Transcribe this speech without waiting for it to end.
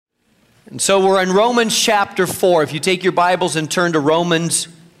And so we're in Romans chapter 4. If you take your Bibles and turn to Romans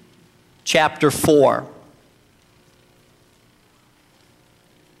chapter 4.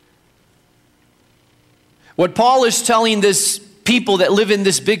 What Paul is telling this people that live in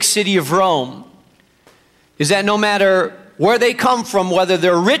this big city of Rome is that no matter where they come from, whether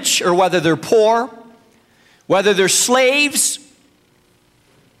they're rich or whether they're poor, whether they're slaves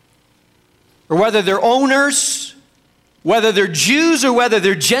or whether they're owners, whether they're Jews or whether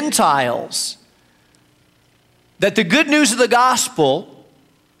they're Gentiles, that the good news of the gospel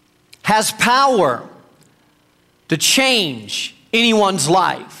has power to change anyone's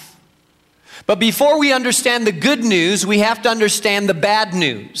life. But before we understand the good news, we have to understand the bad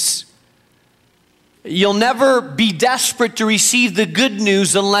news. You'll never be desperate to receive the good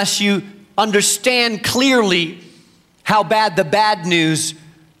news unless you understand clearly how bad the bad news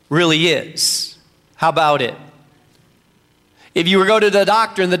really is. How about it? If you were to go to the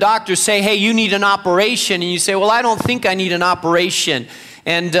doctor and the doctor say, hey, you need an operation, and you say, well, I don't think I need an operation,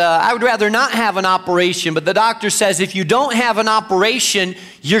 and I would rather not have an operation, but the doctor says, if you don't have an operation,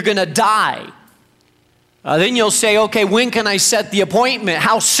 you're going to die. Then you'll say, okay, when can I set the appointment?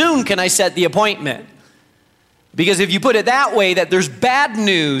 How soon can I set the appointment? Because if you put it that way, that there's bad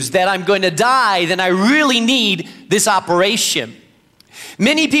news, that I'm going to die, then I really need this operation.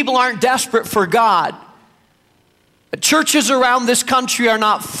 Many people aren't desperate for God. Churches around this country are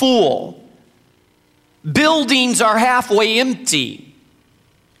not full. Buildings are halfway empty.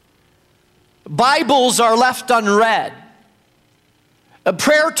 Bibles are left unread.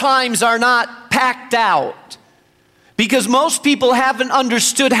 Prayer times are not packed out because most people haven't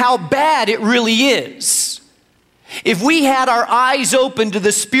understood how bad it really is. If we had our eyes open to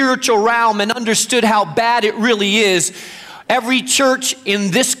the spiritual realm and understood how bad it really is, every church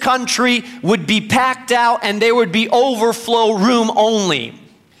in this country would be packed out and there would be overflow room only.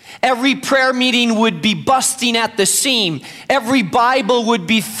 Every prayer meeting would be busting at the seam. Every Bible would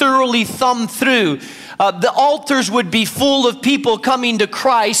be thoroughly thumbed through. The altars would be full of people coming to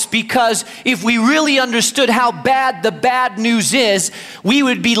Christ, because if we really understood how bad the bad news is, we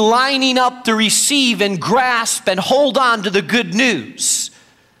would be lining up to receive and grasp and hold on to the good news.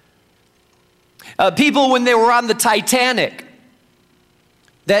 People, when they were on the Titanic,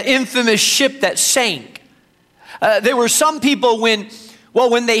 that infamous ship that sank, there were some people when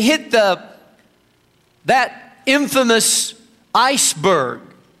they hit that infamous iceberg,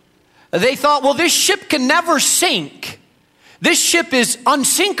 they thought, well, this ship can never sink. This ship is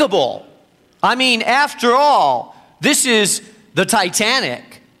unsinkable. I mean, after all, this is the Titanic.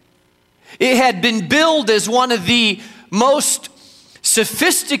 It had been billed as one of the most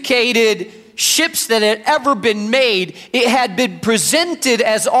sophisticated ships that had ever been made. It had been presented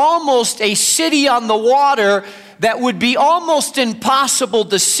as almost a city on the water that would be almost impossible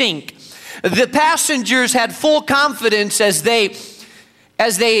to sink. The passengers had full confidence as they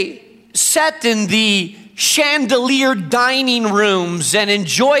sat in the chandelier dining rooms and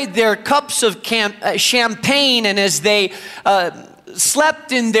enjoyed their cups of champagne, and as they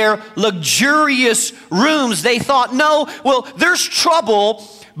slept in their luxurious rooms, they thought, no, well, there's trouble,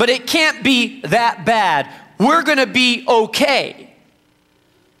 but it can't be that bad. We're going to be okay.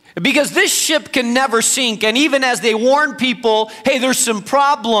 Because this ship can never sink. And even as they warned people, hey, there's some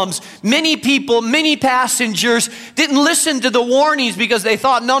problems, many people, many passengers didn't listen to the warnings because they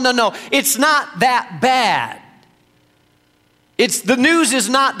thought, no, it's not that bad. The news is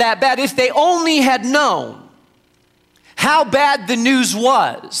not that bad. If they only had known how bad the news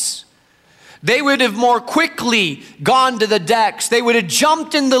was, they would have more quickly gone to the decks. They would have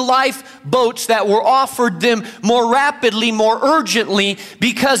jumped in the lifeboats that were offered them more rapidly, more urgently,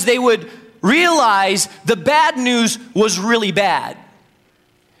 because they would realize the bad news was really bad.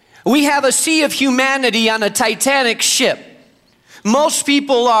 We have a sea of humanity on a Titanic ship. Most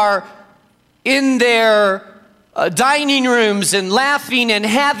people are in their dining rooms and laughing and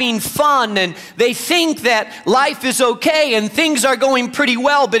having fun, and they think that life is okay and things are going pretty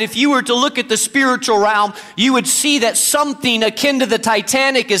well. But if you were to look at the spiritual realm, you would see that something akin to the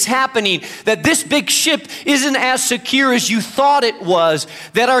Titanic is happening, that this big ship isn't as secure as you thought it was,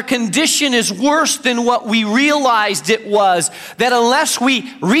 that our condition is worse than what we realized it was, that unless we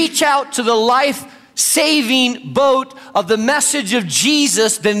reach out to the life-saving boat of the message of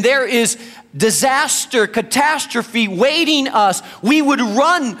Jesus, then there is disaster, catastrophe waiting us. We would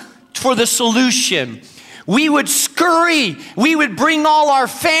run for the solution. We would scurry. We would bring all our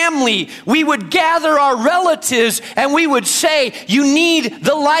family. We would gather our relatives, and we would say, you need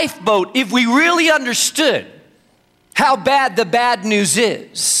the lifeboat, if we really understood how bad the bad news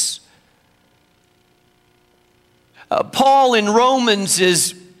is. Paul in Romans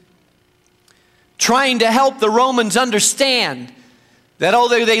is trying to help the Romans understand that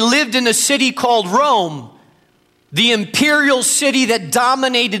although they lived in a city called Rome, the imperial city that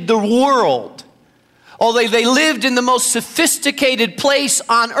dominated the world, although they lived in the most sophisticated place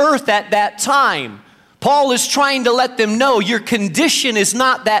on earth at that time, Paul is trying to let them know your condition is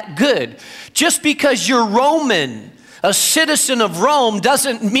not that good. Just because you're Roman, a citizen of Rome,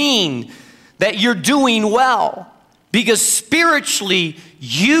 doesn't mean that you're doing well. Because spiritually,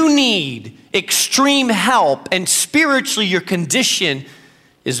 you need extreme help, and spiritually, your condition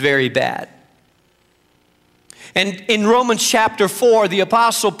is very bad. And in Romans chapter 4, the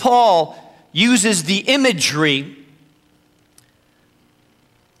Apostle Paul uses the imagery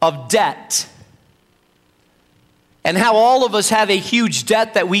of debt and how all of us have a huge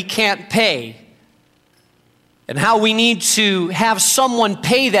debt that we can't pay and how we need to have someone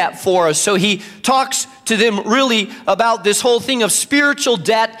pay that for us. So he talks to them really about this whole thing of spiritual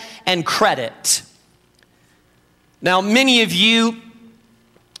debt and credit. Now, many of you,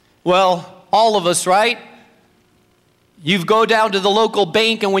 well, all of us, right? You go down to the local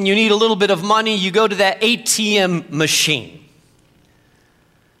bank, and when you need a little bit of money, you go to that ATM machine.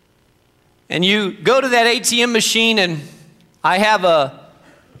 And you go to that ATM machine, and I have a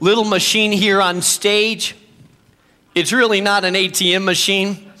little machine here on stage. It's really not an ATM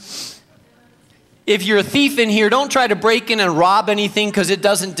machine. If you're a thief in here, don't try to break in and rob anything because it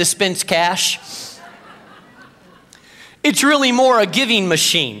doesn't dispense cash. It's really more a giving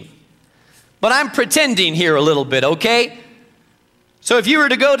machine. But I'm pretending here a little bit, okay? So if you were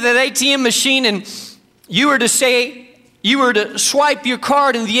to go to that ATM machine and you were to swipe your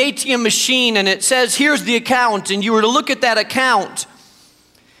card in the ATM machine and it says, here's the account, and you were to look at that account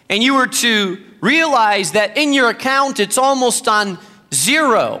and you were to realize that in your account it's almost on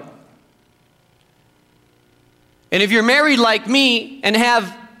zero. And if you're married like me and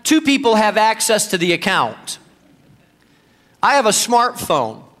have two people have access to the account, I have a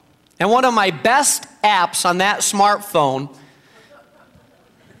smartphone. And one of my best apps on that smartphone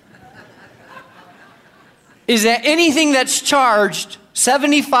is that anything that's charged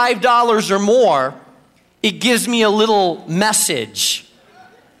 $75 or more, it gives me a little message.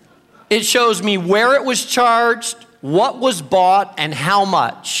 It shows me where it was charged, what was bought, and how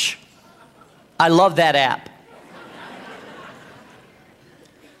much. I love that app.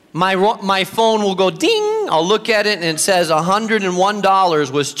 My phone will go ding, I'll look at it and it says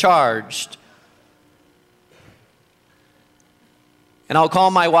 $101 was charged. And I'll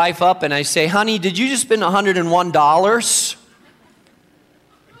call my wife up and I say, honey, did you just spend $101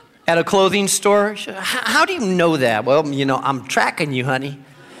 at a clothing store? She, how do you know that? Well, you know, I'm tracking you, honey.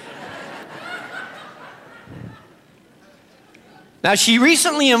 Now, she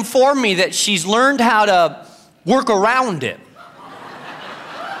recently informed me that she's learned how to work around it.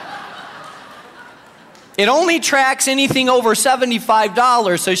 It only tracks anything over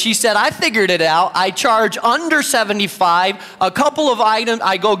 $75, so she said, I figured it out. I charge under $75, a couple of items.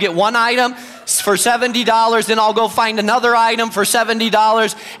 I go get one item for $70, then I'll go find another item for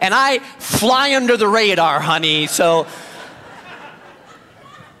 $70, and I fly under the radar, honey, so.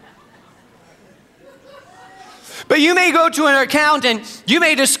 But you may go to an account and you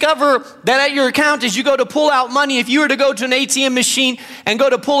may discover that at your account as you go to pull out money, if you were to go to an ATM machine and go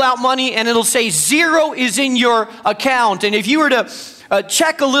to pull out money and it'll say zero is in your account. And if you were to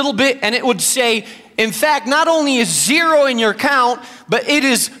check a little bit and it would say, in fact, not only is zero in your account, but it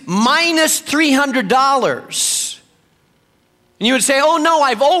is minus $300. And you would say, oh no,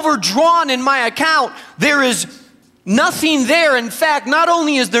 I've overdrawn in my account. There is nothing there. In fact, not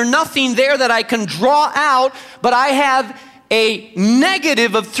only is there nothing there that I can draw out, but I have a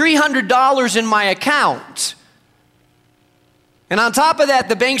negative of $300 in my account. And on top of that,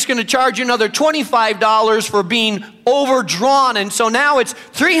 the bank's going to charge you another $25 for being overdrawn. And so now it's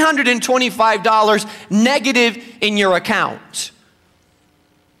 $325 negative in your account.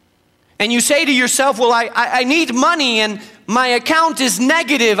 And you say to yourself, well, I need money and my account is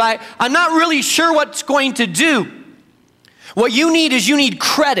negative. I'm not really sure what's going to do. What you need is you need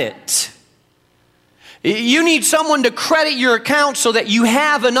credit. You need someone to credit your account so that you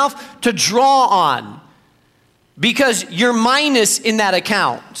have enough to draw on because you're minus in that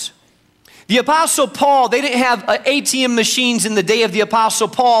account. The Apostle Paul, they didn't have ATM machines in the day of the Apostle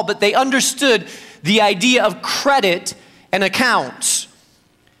Paul, but they understood the idea of credit and accounts.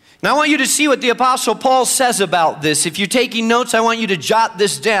 Now I want you to see what the Apostle Paul says about this. If you're taking notes, I want you to jot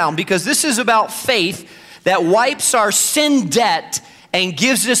this down because this is about faith that wipes our sin debt and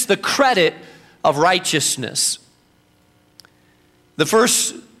gives us the credit of righteousness. The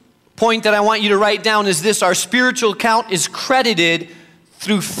first point that I want you to write down is this: our spiritual account is credited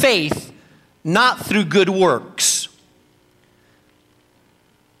through faith, not through good works.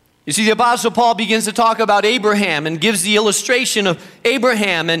 You see, the Apostle Paul begins to talk about Abraham and gives the illustration of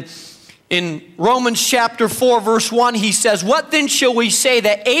Abraham. And in Romans chapter 4, verse 1, he says, "What then shall we say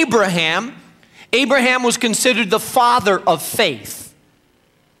that Abraham was considered the father of faith.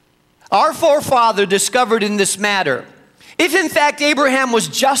 Our forefather discovered in this matter, if in fact Abraham was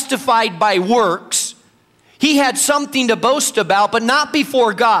justified by works, he had something to boast about, but not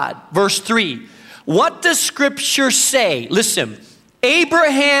before God." Verse 3, what does Scripture say? Listen,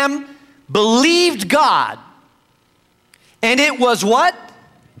 Abraham believed God, and it was what?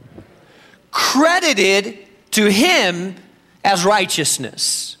 Credited to him as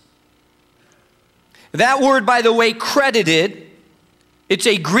righteousness. That word, by the way, credited, it's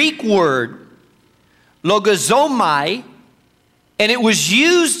a Greek word, logizomai, and it was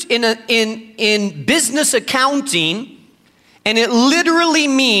used in business accounting, and it literally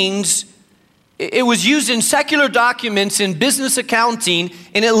means, it was used in secular documents in business accounting,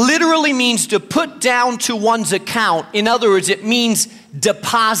 and it literally means to put down to one's account. In other words, it means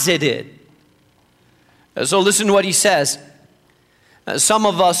deposited. So listen to what he says. Some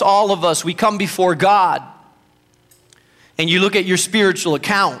of us, all of us, we come before God, and you look at your spiritual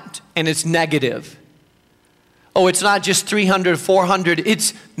account, and it's negative. Oh, it's not just 300, 400,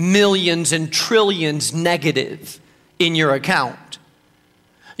 it's millions and trillions negative in your account.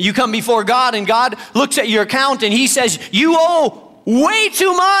 You come before God, and God looks at your account, and he says, you owe way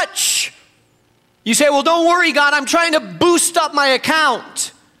too much. You say, well, don't worry, God, I'm trying to boost up my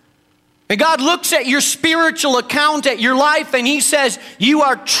account. And God looks at your spiritual account, at your life, and he says, you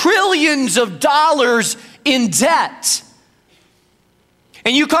are trillions of dollars in debt.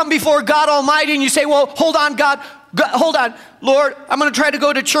 And you come before God Almighty and you say, well, hold on, God, hold on. Lord, I'm going to try to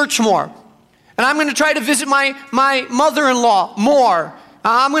go to church more. And I'm going to try to visit my mother-in-law more.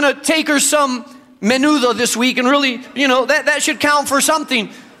 I'm going to take her some menudo this week, and really, that should count for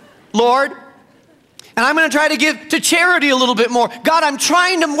something, Lord. And I'm going to try to give to charity a little bit more. God, I'm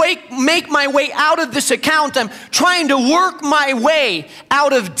trying to make my way out of this account. I'm trying to work my way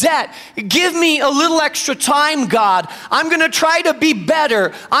out of debt. Give me a little extra time, God. I'm going to try to be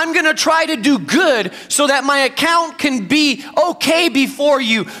better. I'm going to try to do good so that my account can be okay before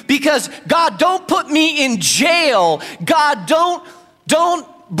you. Because, God, don't put me in jail. God, don't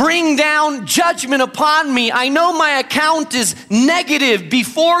bring down judgment upon me. I know my account is negative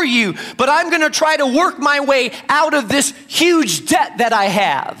before you, but I'm going to try to work my way out of this huge debt that I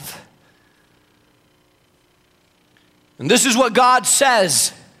have. And this is what God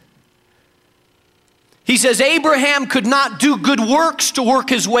says. He says, Abraham could not do good works to work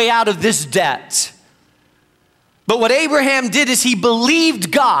his way out of this debt. But what Abraham did is he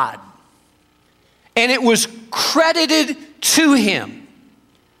believed God, and it was credited to him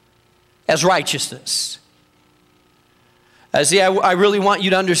as righteousness. See, I really want you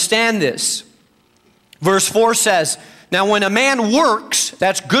to understand this. Verse 4 says, now when a man works,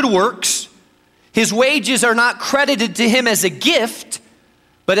 that's good works, his wages are not credited to him as a gift,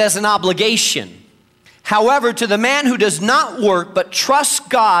 but as an obligation. However, to the man who does not work, but trusts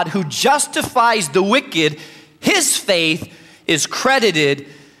God, who justifies the wicked, his faith is credited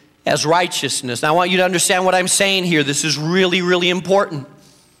as righteousness. Now I want you to understand what I'm saying here. This is really, really important.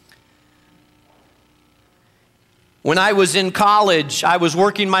 When I was in college, I was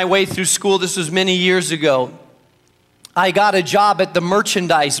working my way through school. This was many years ago. I got a job at the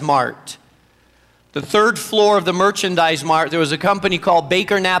Merchandise Mart. The third floor of the Merchandise Mart, there was a company called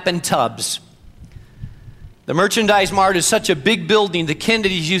Baker Knapp and Tubbs. The Merchandise Mart is such a big building. The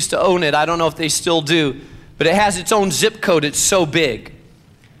Kennedys used to own it. I don't know if they still do, but it has its own zip code. It's so big.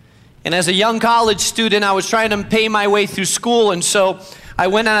 And as a young college student, I was trying to pay my way through school, and so I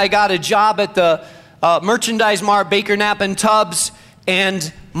went and I got a job at the Merchandise Mart, Baker Knapp and Tubbs,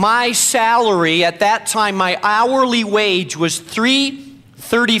 and my salary at that time, my hourly wage was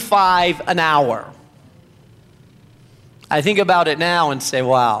 $3.35 an hour. I think about it now and say,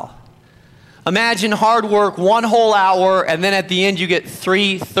 wow. Imagine hard work, one whole hour, and then at the end you get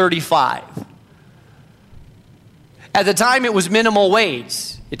 $3.35. At the time it was minimal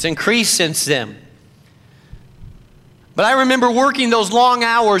wage. It's increased since then. But I remember working those long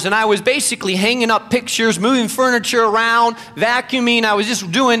hours, and I was basically hanging up pictures, moving furniture around, vacuuming. I was just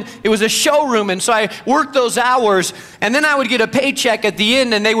doing, it was a showroom, and so I worked those hours, and then I would get a paycheck at the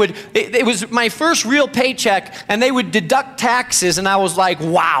end, and it was my first real paycheck, and they would deduct taxes, and I was like,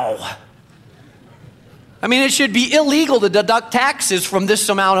 wow. I mean, it should be illegal to deduct taxes from this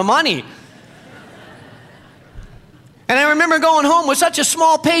amount of money. And I remember going home with such a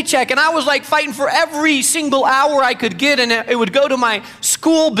small paycheck, and I was like fighting for every single hour I could get, and it would go to my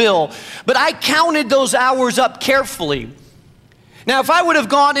school bill. But I counted those hours up carefully. Now, if I would have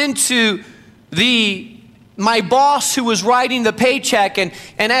gone into my boss who was writing the paycheck, and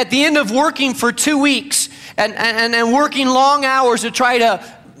at the end of working for 2 weeks and working long hours to try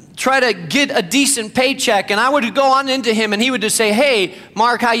to get a decent paycheck, and I would go on into him, and he would just say, "Hey,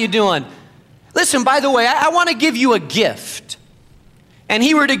 Mark, how you doing? Listen, by the way, I want to give you a gift." And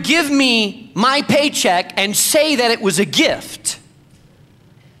he were to give me my paycheck and say that it was a gift.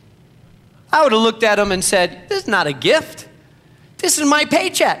 I would have looked at him and said, "This is not a gift. This is my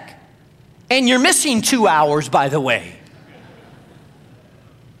paycheck. And you're missing 2 hours, by the way."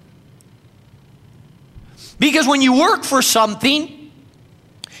 Because when you work for something,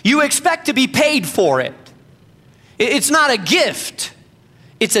 you expect to be paid for it. It's not a gift.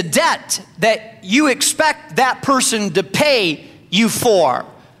 It's a debt that you expect that person to pay you for.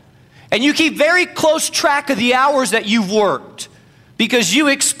 And you keep very close track of the hours that you've worked, because you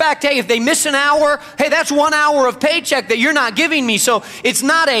expect, hey, if they miss an hour, hey, that's 1 hour of paycheck that you're not giving me. So this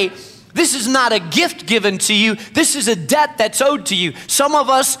is not a gift given to you. This is a debt that's owed to you. Some of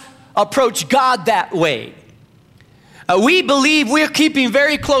us approach God that way. We believe we're keeping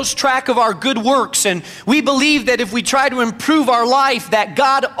very close track of our good works, and we believe that if we try to improve our life, that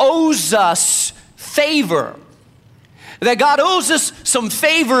God owes us favor. That God owes us some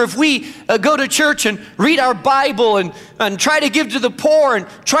favor if we go to church and read our Bible and try to give to the poor and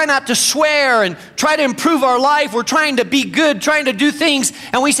try not to swear and try to improve our life. We're trying to be good, trying to do things.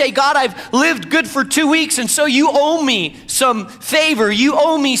 And we say, "God, I've lived good for 2 weeks, and so you owe me some favor. You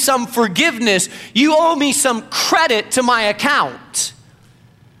owe me some forgiveness. You owe me some credit to my account."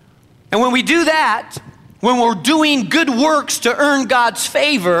 And when we do that, when we're doing good works to earn God's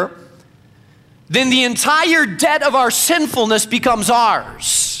favor, then the entire debt of our sinfulness becomes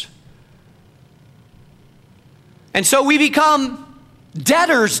ours. And so we become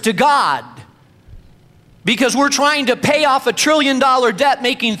debtors to God because we're trying to pay off $1 trillion debt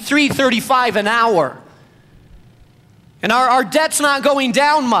making $3.35 an hour. And our debt's not going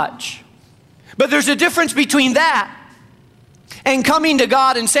down much. But there's a difference between that and coming to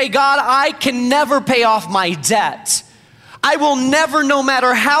God and say, "God, I can never pay off my debt. I will never, no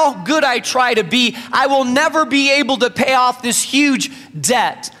matter how good I try to be, I will never be able to pay off this huge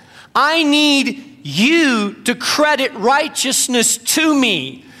debt. I need you to credit righteousness to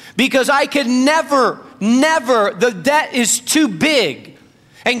me because I could never, the debt is too big."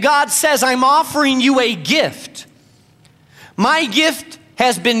 And God says, "I'm offering you a gift. My gift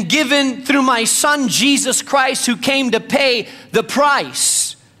has been given through my Son, Jesus Christ, who came to pay the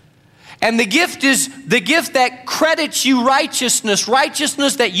price. And the gift is the gift that credits you righteousness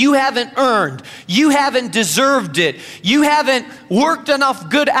that you haven't earned. You haven't deserved it. You haven't worked enough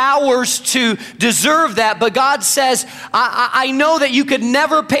good hours to deserve that. But God says, I know that you could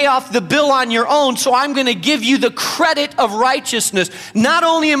never pay off the bill on your own, so I'm going to give you the credit of righteousness. Not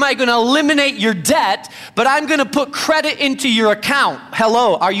only am I going to eliminate your debt, but I'm going to put credit into your account."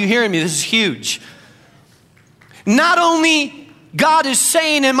 Hello, are you hearing me? This is huge. Not only God is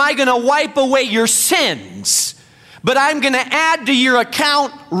saying, am I going to wipe away your sins, but I'm going to add to your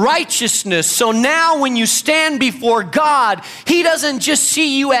account righteousness. So now when you stand before God, He doesn't just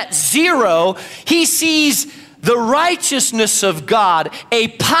see you at zero. He sees the righteousness of God, a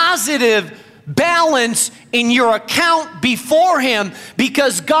positive balance in your account before Him,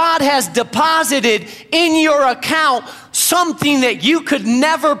 because God has deposited in your account something that you could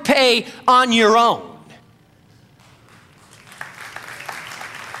never pay on your own.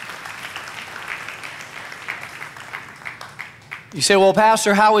 You say, "Well,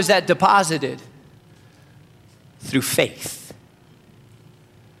 Pastor, how is that deposited?" Through faith.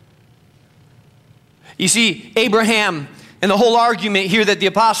 You see, Abraham, and the whole argument here that the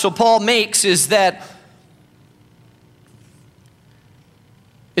Apostle Paul makes is that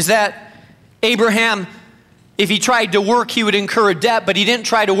Abraham, if he tried to work, he would incur a debt, but he didn't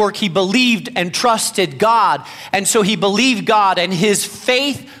try to work. He believed and trusted God. And so he believed God, and his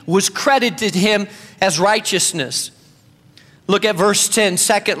faith was credited to him as righteousness. Look at verse 10.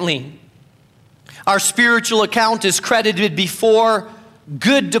 Secondly, our spiritual account is credited before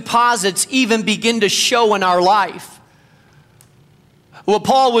good deposits even begin to show in our life. What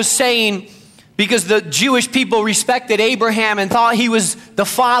Paul was saying, because the Jewish people respected Abraham and thought he was the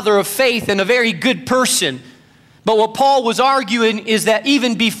father of faith and a very good person. But what Paul was arguing is that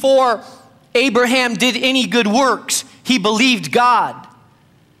even before Abraham did any good works, he believed God.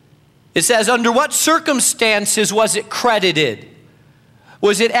 It says, under what circumstances was it credited?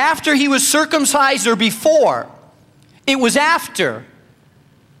 Was it after he was circumcised or before? It was after.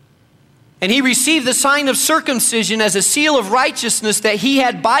 And he received the sign of circumcision as a seal of righteousness that he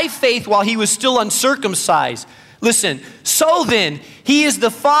had by faith while he was still uncircumcised. Listen, so then, he is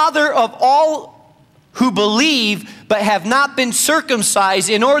the father of all who believe but have not been circumcised,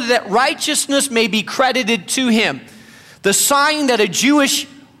 in order that righteousness may be credited to him. The sign that a Jewish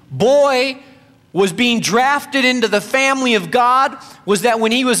boy was being drafted into the family of God was that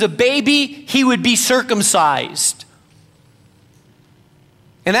when he was a baby, he would be circumcised.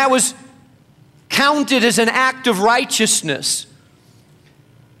 And that was counted as an act of righteousness.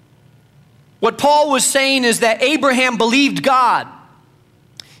 What Paul was saying is that Abraham believed God.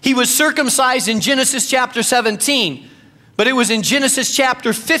 He was circumcised in Genesis chapter 17, but it was in Genesis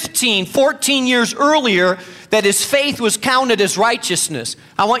chapter 15, 14 years earlier, that his faith was counted as righteousness.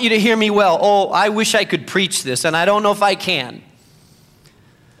 I want you to hear me well. Oh, I wish I could preach this, and I don't know if I can.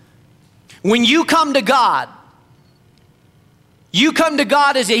 When you come to God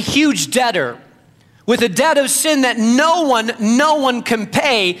as a huge debtor, with a debt of sin that no one can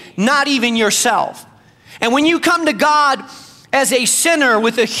pay, not even yourself. And when you come to God as a sinner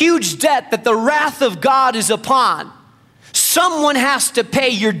with a huge debt that the wrath of God is upon, someone has to pay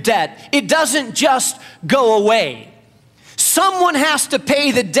your debt. It doesn't just go away. Someone has to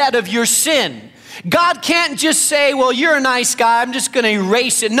pay the debt of your sin. God can't just say, well, you're a nice guy, I'm just going to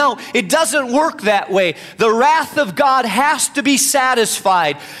erase it. No, it doesn't work that way. The wrath of God has to be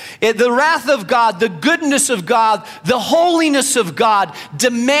satisfied. The wrath of God, the goodness of God, the holiness of God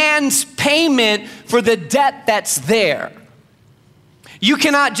demands payment for the debt that's there. You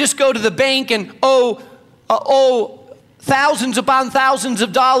cannot just go to the bank and owe thousands upon thousands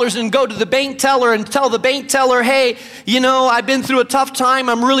of dollars and go to the bank teller and tell the bank teller, hey, I've been through a tough time.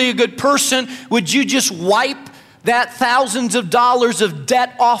 I'm really a good person. Would you just wipe that thousands of dollars of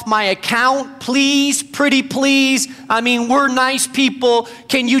debt off my account? Please, pretty please. I mean, we're nice people.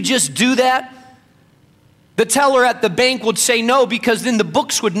 Can you just do that? The teller at the bank would say no, because then the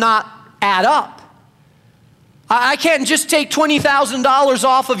books would not add up. I can't just take $20,000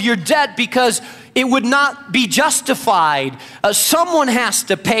 off of your debt because it would not be justified. Someone has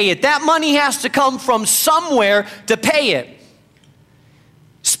to pay it. That money has to come from somewhere to pay it.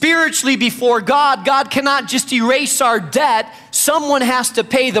 Spiritually before God, God cannot just erase our debt. Someone has to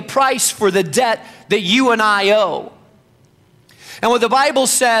pay the price for the debt that you and I owe. And what the Bible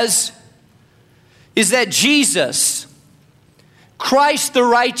says is that Jesus, Christ the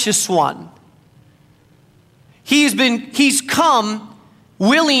righteous one, He's come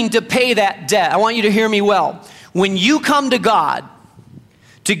willing to pay that debt. I want you to hear me well. When you come to God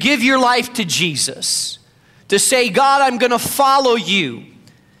to give your life to Jesus, to say, God, I'm going to follow you,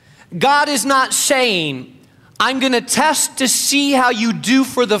 God is not saying, I'm going to test to see how you do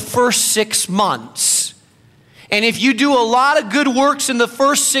for the first 6 months. And if you do a lot of good works in the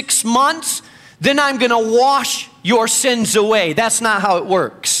first 6 months, then I'm going to wash your sins away. That's not how it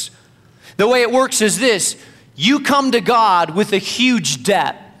works. The way it works is this. You come to God with a huge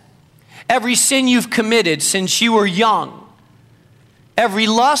debt. Every sin you've committed since you were young, every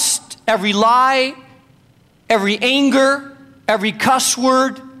lust, every lie, every anger, every cuss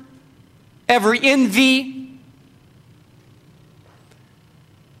word, every envy,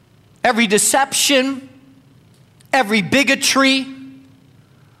 every deception, every bigotry,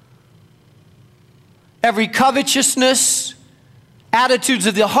 every covetousness, attitudes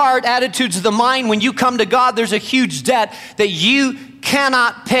of the heart, attitudes of the mind. When you come to God, there's a huge debt that you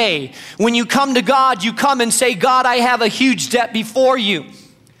cannot pay. When you come to God, you come and say, God, I have a huge debt before you,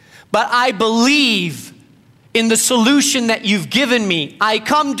 but I believe in the solution that you've given me. I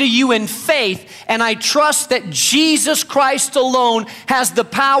come to you in faith, and I trust that Jesus Christ alone has the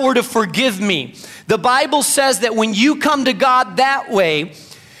power to forgive me. The Bible says that when you come to God that way,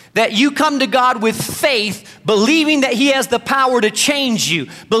 that you come to God with faith, believing that He has the power to change you,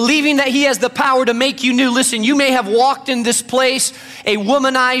 believing that He has the power to make you new. Listen, you may have walked in this place a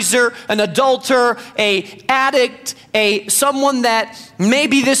womanizer, an adulterer, a addict, someone that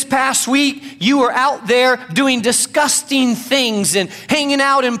maybe this past week you were out there doing disgusting things and hanging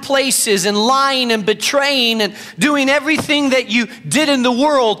out in places and lying and betraying and doing everything that you did in the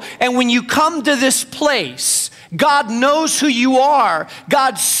world. And when you come to this place, God knows who you are.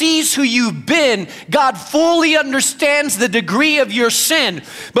 God sees who you've been. God fully understands the degree of your sin.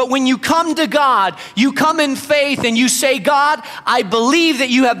 But when you come to God, you come in faith and you say, God, I believe that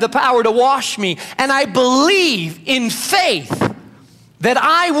you have the power to wash me. And I believe in faith that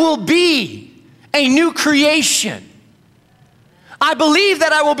I will be a new creation. I believe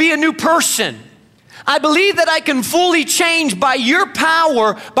that I will be a new person. I believe that I can fully change by your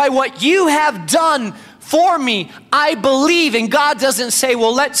power, by what you have done for me. I believe. And God doesn't say,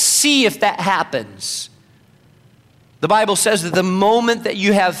 well, let's see if that happens. The Bible says that the moment that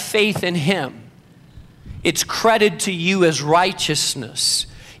you have faith in Him, it's credited to you as righteousness.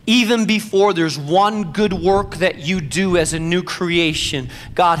 Even before there's one good work that you do as a new creation,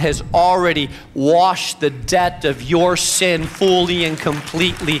 God has already washed the debt of your sin fully and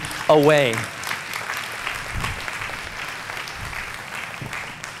completely away.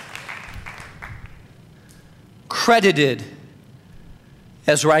 Credited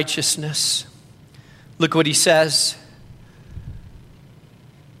as righteousness. Look what he says.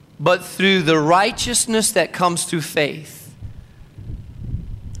 But through the righteousness that comes through faith.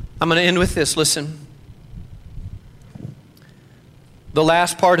 I'm going to end with this. Listen. The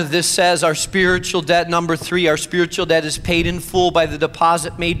last part of this says our spiritual debt, number 3, our spiritual debt is paid in full by the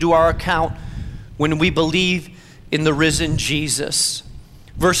deposit made to our account when we believe in the risen Jesus.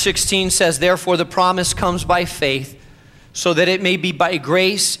 Verse 16 says, therefore the promise comes by faith, so that it may be by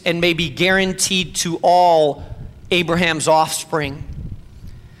grace and may be guaranteed to all Abraham's offspring.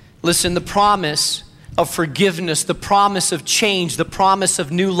 Listen, the promise of forgiveness, the promise of change, the promise of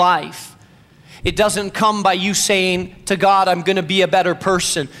new life, it doesn't come by you saying to God, I'm going to be a better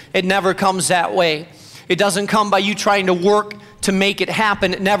person. It never comes that way. It doesn't come by you trying to work to make it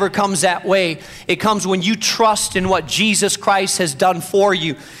happen. It never comes that way. It comes when you trust in what Jesus Christ has done for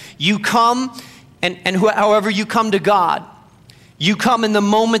you. You come, and however you come to God, you come in the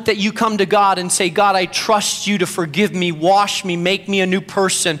moment that you come to God and say, God, I trust you to forgive me, wash me, make me a new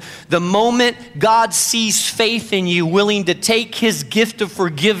person. The moment God sees faith in you, willing to take His gift of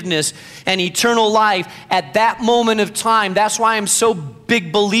forgiveness and eternal life, at that moment of time, that's why I'm so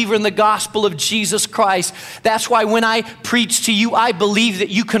big believer in the gospel of Jesus Christ. That's why when I preach to you, I believe that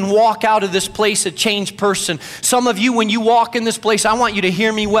you can walk out of this place a changed person. Some of you, when you walk in this place, I want you to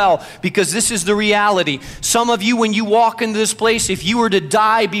hear me well, because this is the reality. Some of you, when you walk into this place, if you were to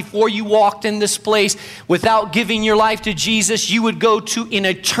die before you walked in this place without giving your life to Jesus, you would go to an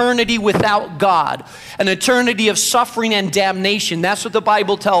eternity without God, an eternity of suffering and damnation. That's what the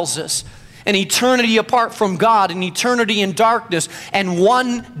Bible tells us. An eternity apart from God, an eternity in darkness, and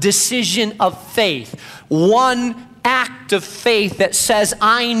one decision of faith, one act of faith that says,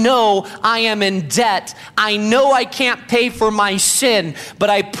 I know I am in debt. I know I can't pay for my sin, but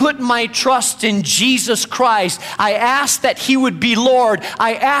I put my trust in Jesus Christ. I ask that He would be Lord.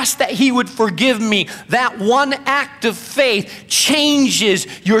 I ask that He would forgive me. That one act of faith changes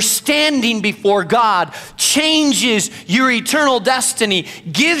your standing before God, changes your eternal destiny,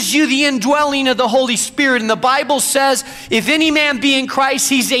 gives you the indwelling of the Holy Spirit. And the Bible says, if any man be in Christ,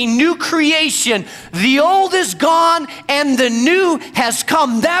 he's a new creation. The old is gone and the new has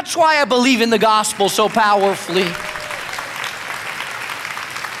come. That's why I believe in the gospel so powerfully.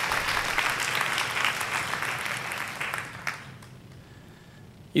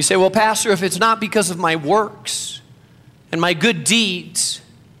 You say, well, Pastor, if it's not because of my works and my good deeds,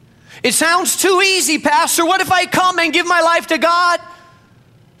 it sounds too easy, Pastor. What if I come and give my life to God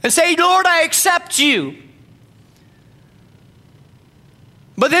and say, Lord, I accept you?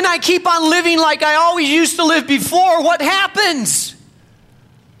 But then I keep on living like I always used to live before. What happens?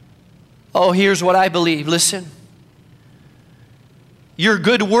 Oh, here's what I believe. Listen. Your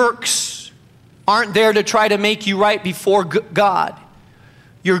good works aren't there to try to make you right before God.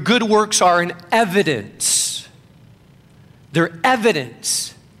 Your good works are an evidence. They're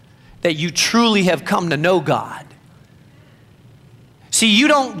evidence that you truly have come to know God. See, you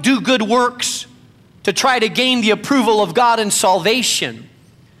don't do good works to try to gain the approval of God and salvation.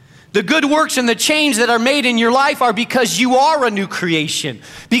 The good works and the change that are made in your life are because you are a new creation,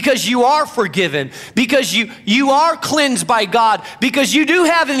 because you are forgiven, because you are cleansed by God, because you do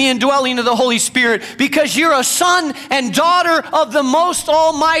have the indwelling of the Holy Spirit, because you're a son and daughter of the most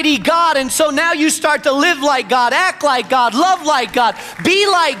almighty God. And so now you start to live like God, act like God, love like God, be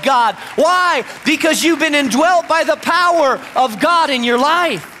like God. Why? Because you've been indwelt by the power of God in your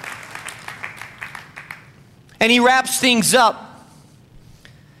life. And he wraps things up.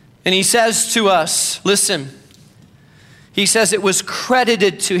 And he says to us, listen, he says it was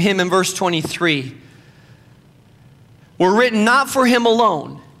credited to him in verse 23. Were written not for him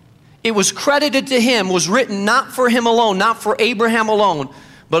alone. It was credited to him, was written not for him alone, not for Abraham alone,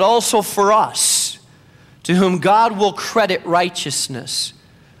 but also for us, to whom God will credit righteousness.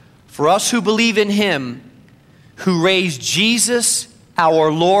 For us who believe in him, who raised Jesus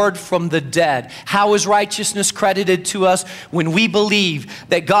our Lord from the dead. How is righteousness credited to us? When we believe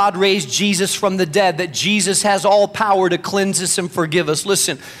that God raised Jesus from the dead, that Jesus has all power to cleanse us and forgive us.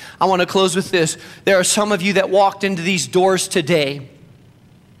 Listen, I want to close with this. There are some of you that walked into these doors today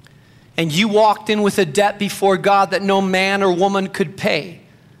and you walked in with a debt before God that no man or woman could pay.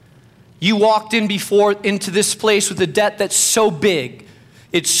 You walked into this place with a debt that's so big,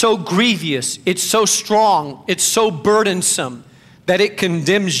 it's so grievous, it's so strong, it's so burdensome that it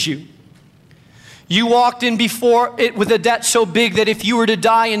condemns you. You walked in before it with a debt so big that if you were to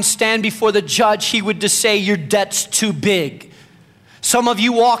die and stand before the judge, he would just say, your debt's too big. Some of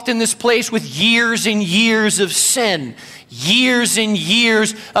you walked in this place with years and years of sin, years and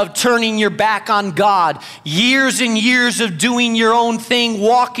years of turning your back on God, years and years of doing your own thing,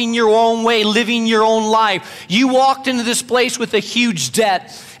 walking your own way, living your own life. You walked into this place with a huge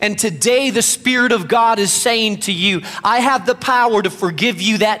debt. And today the Spirit of God is saying to you, I have the power to forgive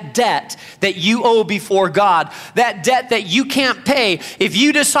you that debt that you owe before God, that debt that you can't pay. If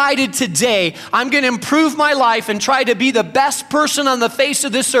you decided today, I'm going to improve my life and try to be the best person on the face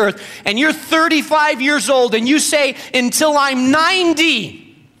of this earth, and you're 35 years old and you say, until I'm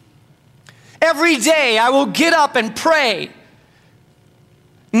 90, every day I will get up and pray.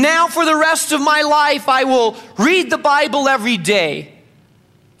 Now for the rest of my life, I will read the Bible every day.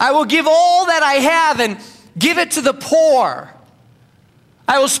 I will give all that I have and give it to the poor.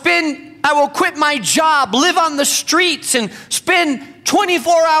 I will quit my job, live on the streets, and spend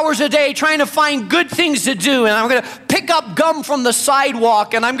 24 hours a day trying to find good things to do. And I'm going to pick up gum from the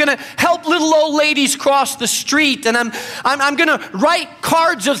sidewalk, and I'm going to help little old ladies cross the street, and I'm going to write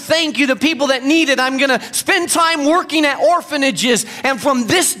cards of thank you to people that need it. I'm going to spend time working at orphanages. And from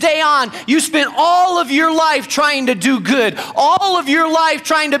this day on, you spent all of your life trying to do good, all of your life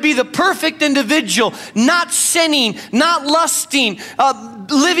trying to be the perfect individual, not sinning, not lusting,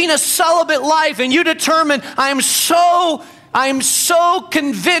 living a celibate life. And you determined, I am so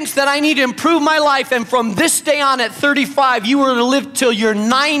convinced that I need to improve my life, and from this day on at 35, you were to live till you're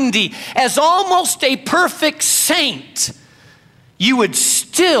 90 as almost a perfect saint, you would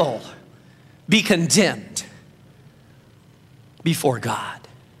still be condemned before God.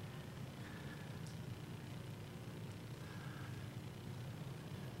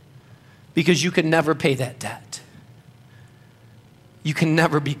 Because you can never pay that debt. You can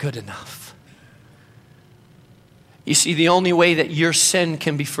never be good enough. You see, the only way that your sin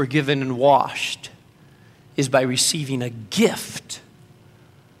can be forgiven and washed is by receiving a gift.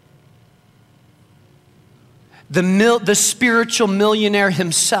 The spiritual millionaire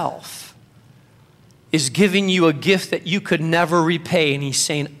himself is giving you a gift that you could never repay. And he's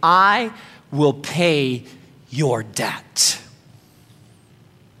saying, I will pay your debt.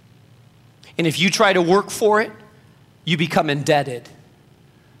 And if you try to work for it, you become indebted.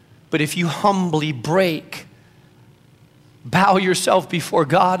 But if you humbly bow yourself before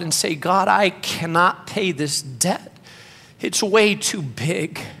God and say, God, I cannot pay this debt. It's way too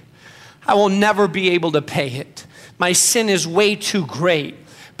big. I will never be able to pay it. My sin is way too great.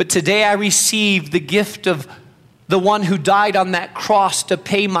 But today I receive the gift of the one who died on that cross to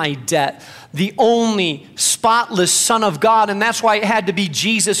pay my debt, the only spotless Son of God. And that's why it had to be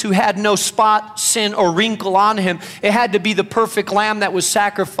Jesus, who had no spot, sin, or wrinkle on him. It had to be the perfect lamb that was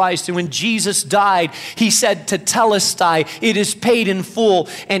sacrificed. And when Jesus died, he said, tetelestai, it is paid in full.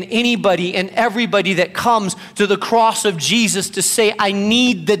 And anybody and everybody that comes to the cross of Jesus to say, I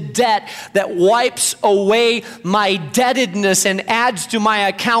need the debt that wipes away my debtedness and adds to my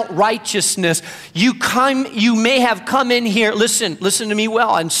account righteousness. You may have come in here, listen to me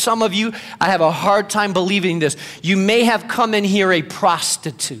well, and some of you, I have a hard time believing this. You may have come in here a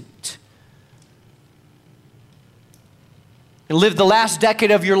prostitute and lived the last decade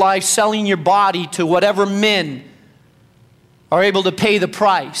of your life selling your body to whatever men are able to pay the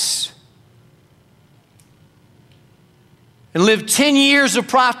price, and lived 10 years of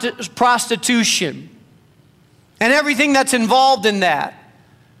prostitution and everything that's involved in that.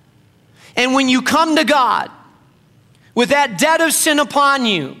 And when you come to God with that debt of sin upon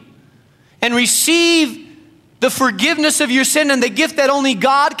you and receive the forgiveness of your sin and the gift that only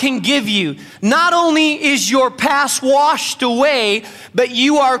God can give you, not only is your past washed away, but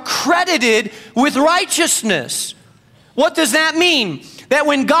you are credited with righteousness. What does that mean? That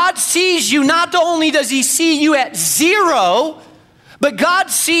when God sees you, not only does he see you at zero, but God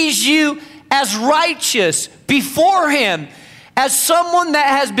sees you as righteous before him, as someone that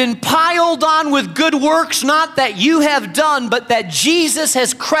has been piled on with good works, not that you have done, but that Jesus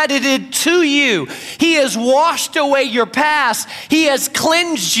has credited to you. He has washed away your past. He has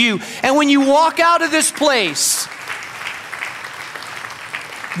cleansed you. And when you walk out of this place,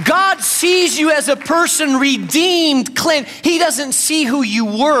 God sees you as a person redeemed, cleansed. He doesn't see who you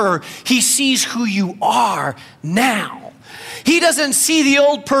were. He sees who you are now. He doesn't see the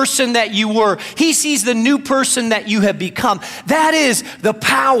old person that you were. He sees the new person that you have become. That is the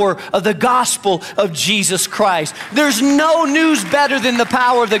power of the gospel of Jesus Christ. There's no news better than the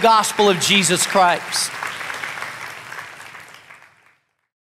power of the gospel of Jesus Christ.